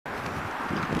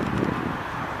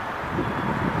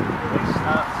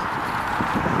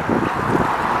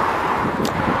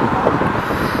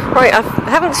Right, I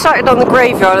haven't started on the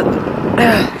graveyard,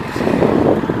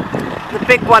 the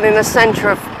big one in the centre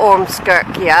of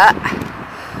Ormskirk yet.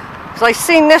 So I've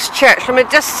seen this church from a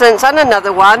distance and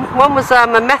another one. One was a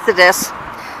Methodist,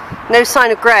 no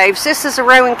sign of graves. This is a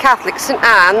Roman Catholic, St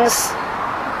Anne's.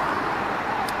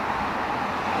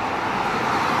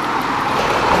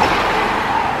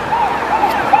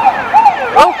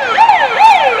 Oh!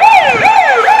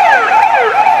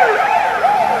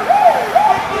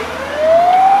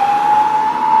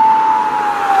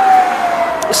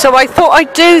 So I thought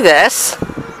I'd do this.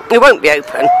 It won't be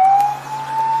open.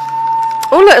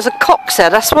 Oh look, there's a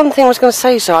cockshead. That's one thing I was going to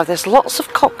say, Zara. There's lots of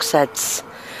cocksheds.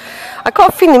 I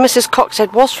got a feeling Mrs.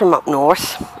 Cockshead was from up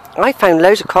north. I found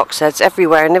loads of cocksheds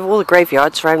everywhere and all the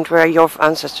graveyards around where your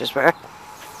ancestors were.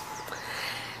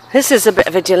 This is a bit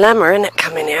of a dilemma, isn't it,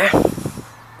 coming here?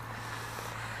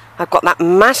 I've got that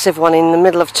massive one in the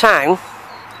middle of town.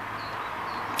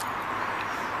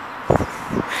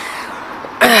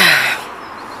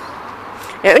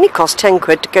 It only cost 10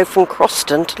 quid to go from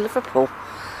Croston to Liverpool.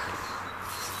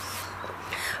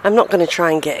 I'm not going to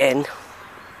try and get in.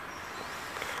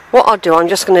 What I'll do, I'm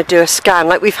just going to do a scan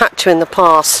like we've had to in the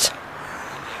past.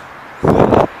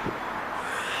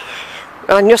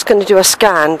 I'm just going to do a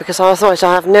scan because otherwise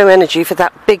I have no energy for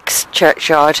that big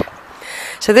churchyard.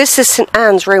 So this is St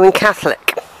Anne's Roman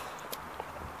Catholic.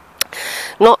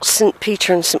 Not St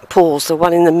Peter and St Paul's, the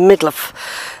one in the middle of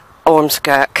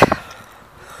Ormskirk.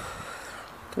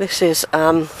 This is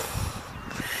a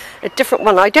different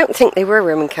one. I don't think they were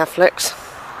Roman Catholics.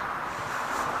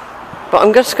 But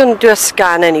I'm just going to do a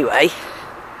scan anyway.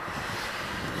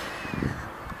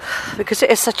 Because it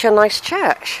is such a nice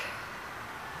church.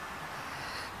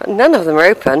 But none of them are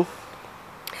open.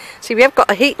 See, we have got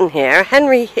a Heaton here.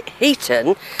 Henry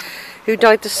Heaton, who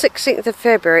died the 16th of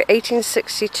February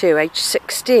 1862, aged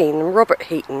 16. And Robert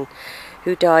Heaton,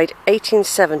 who died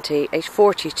 1870, aged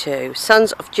 42.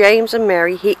 Sons of James and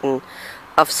Mary Heaton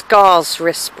of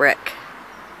Scarsrisbrick.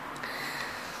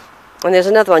 And there's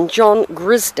another one, John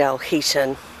Grisdell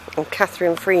Heaton and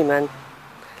Catherine Freeman.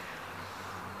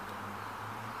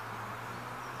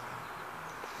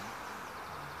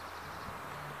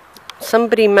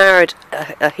 Somebody married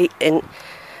a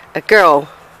girl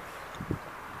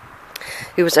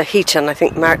who was a Heaton. I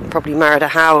think probably married a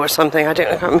Howe or something. I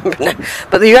can't remember now.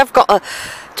 But you have got a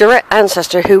direct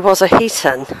ancestor who was a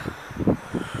Heaton.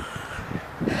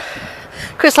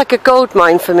 It's like a gold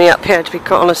mine for me up here, to be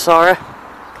quite honest, Sarah.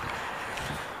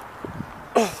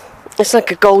 It's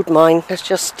like a gold mine.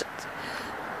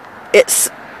 It's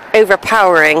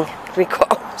overpowering, to be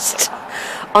quite honest.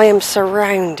 I am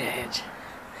surrounded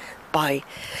by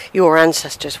your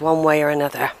ancestors one way or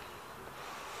another.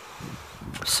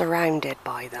 Surrounded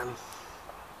by them.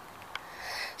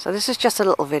 So this is just a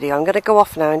little video. I'm going to go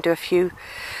off now and do a few.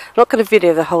 I'm not going to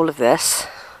video the whole of this.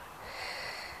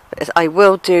 But I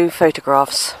will do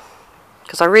photographs.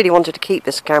 Because I really wanted to keep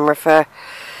this camera for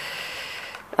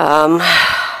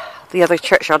the other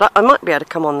churchyard. I might be able to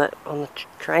come on the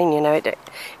train, you know. It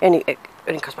only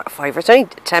costs about £5. It's only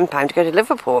 £10 to go to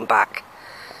Liverpool and back.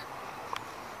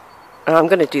 And I'm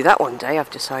going to do that one day, I've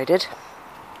decided.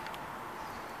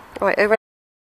 Right, over.